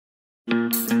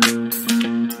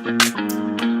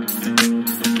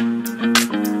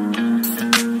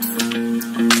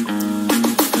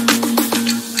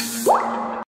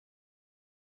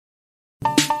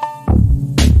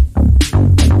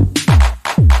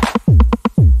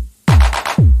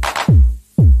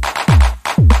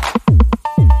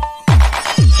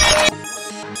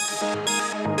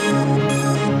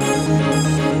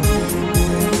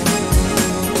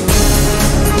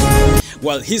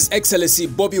Well, His Excellency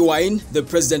Bobi Wine, the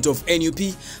president of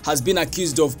NUP, has been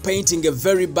accused of painting a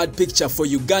very bad picture for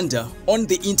Uganda on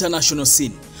the international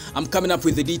scene. I'm coming up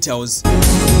with the details.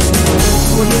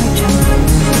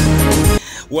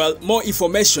 Well, more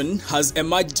information has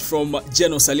emerged from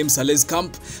Gen Salim Saleh's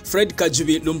camp. Fred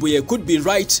Kajubi Lumbuye could be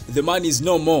right, the man is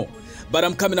no more. But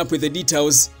I'm coming up with the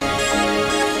details.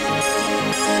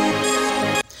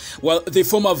 Well, the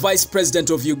former vice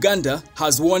president of Uganda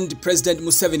has warned President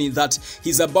Museveni that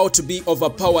he's about to be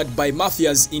overpowered by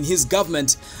mafias in his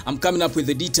government. I'm coming up with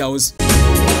the details.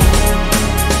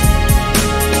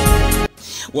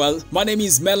 Well, my name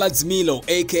is Melads Milo,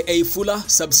 aka Fuller.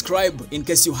 Subscribe in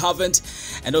case you haven't,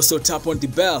 and also tap on the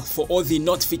bell for all the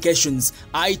notifications.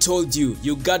 I told you,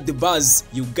 you got the buzz,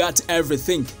 you got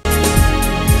everything.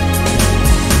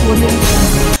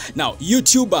 Now,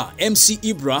 YouTuber MC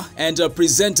Eria and a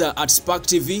presenter at Spark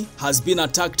TV has been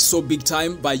attacked so big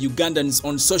time by Ugandans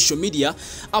on social media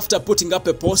after putting up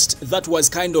a post that was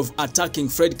kind of attacking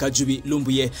Fred Kajubi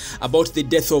Lumbuye about the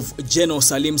death of Gen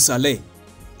Salim Saleh.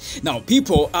 Now,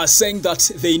 people are saying that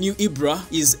they knew Eria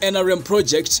is NRM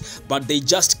project, but they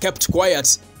just kept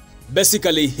quiet.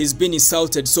 Basically, he's been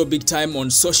insulted so big time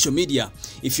on social media.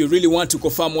 If you really want to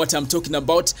confirm what I'm talking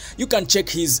about, you can check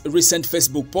his recent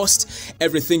Facebook post.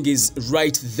 Everything is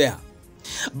right there.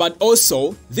 But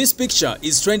also, this picture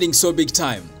is trending so big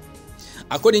time.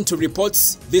 According to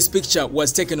reports, this picture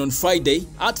was taken on Friday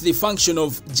at the function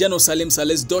of Gen Salim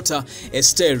Saleh's daughter,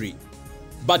 Esteri.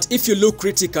 But if you look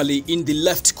critically in the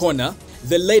left corner,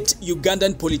 the late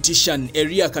Ugandan politician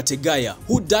Eria Kategaya,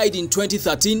 who died in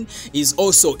 2013, is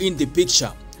also in the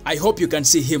picture. I hope you can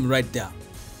see him right there.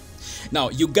 Now,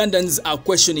 Ugandans are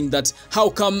questioning that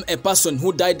how come a person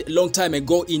who died a long time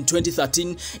ago in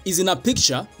 2013 is in a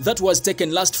picture that was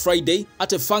taken last Friday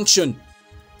at a function.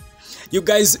 You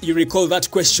guys, you recall that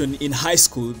question in high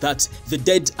school that the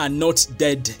dead are not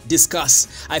dead.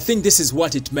 Discuss. I think this is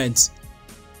what it meant.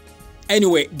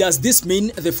 Anyway, does this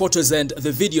mean the photos and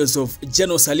the videos of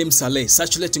Gen Salim Saleh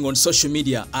circulating on social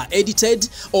media are edited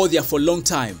or they are for a long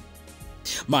time?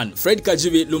 Man, Fred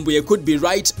Kajubi Lumbuye could be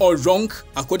right or wrong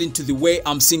according to the way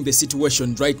I'm seeing the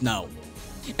situation right now.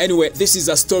 Anyway, this is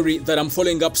a story that I'm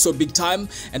following up so big time,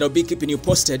 and I'll be keeping you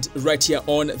posted right here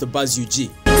on the Buzz UG.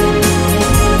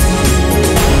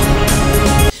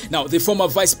 Now, the former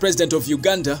vice president of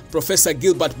Uganda, Professor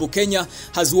Gilbert Bukenya,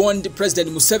 has warned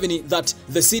President Museveni that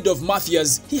the seed of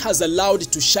mafias he has allowed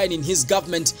to shine in his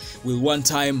government will one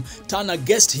time turn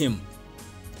against him.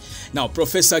 Now,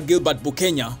 Professor Gilbert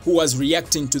Bukenya, who was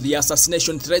reacting to the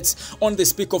assassination threats on the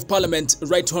Speaker of Parliament,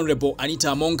 Right Honorable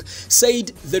Anita Among, said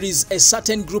there is a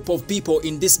certain group of people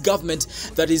in this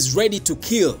government that is ready to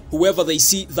kill whoever they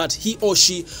see that he or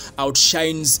she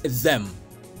outshines them.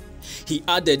 He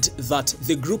added that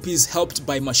the group is helped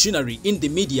by machinery in the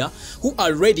media who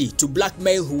are ready to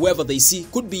blackmail whoever they see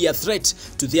could be a threat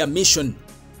to their mission.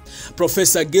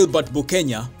 Professor Gilbert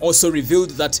Bukenya also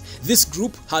revealed that this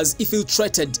group has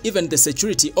infiltrated even the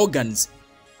security organs.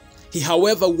 He,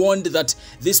 however, warned that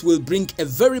this will bring a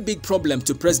very big problem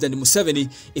to President Museveni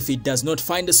if he does not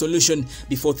find a solution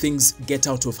before things get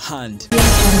out of hand.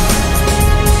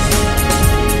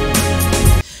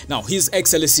 Now, His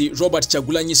Excellency Robert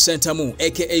Kyagulanyi Ssentamu,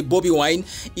 aka Bobi Wine,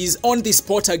 is on the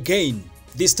spot again,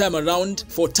 this time around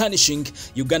for tarnishing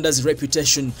Uganda's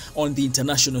reputation on the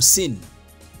international scene.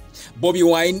 Bobi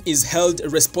Wine is held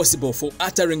responsible for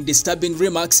uttering disturbing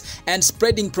remarks and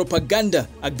spreading propaganda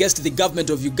against the government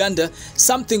of Uganda,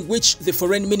 something which the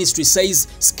Foreign Ministry says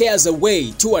scares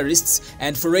away tourists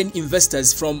and foreign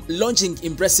investors from launching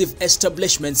impressive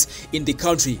establishments in the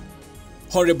country.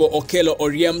 Honorable Okello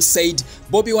Oryem said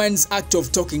Bobi Wine's act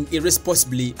of talking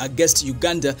irresponsibly against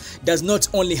Uganda does not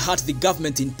only hurt the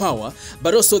government in power,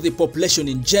 but also the population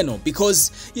in general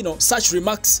because, such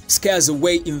remarks scares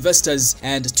away investors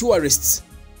and tourists.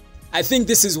 I think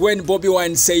this is when Bobi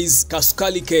Wine says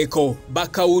Kasukali Keiko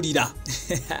Bakawulira.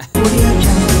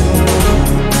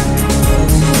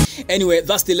 Anyway,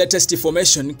 that's the latest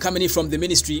information coming in from the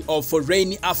Ministry of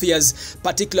Foreign Affairs,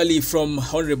 particularly from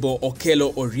Honorable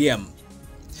Okello Oryem.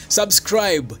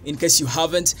 Subscribe in case you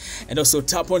haven't, and also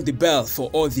tap on the bell for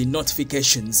all the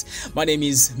notifications. My name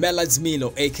is Melads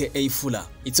Milo, aka Fuller.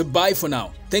 It's a bye for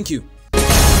now. Thank you.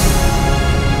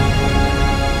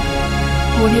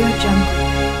 Audio Jungle.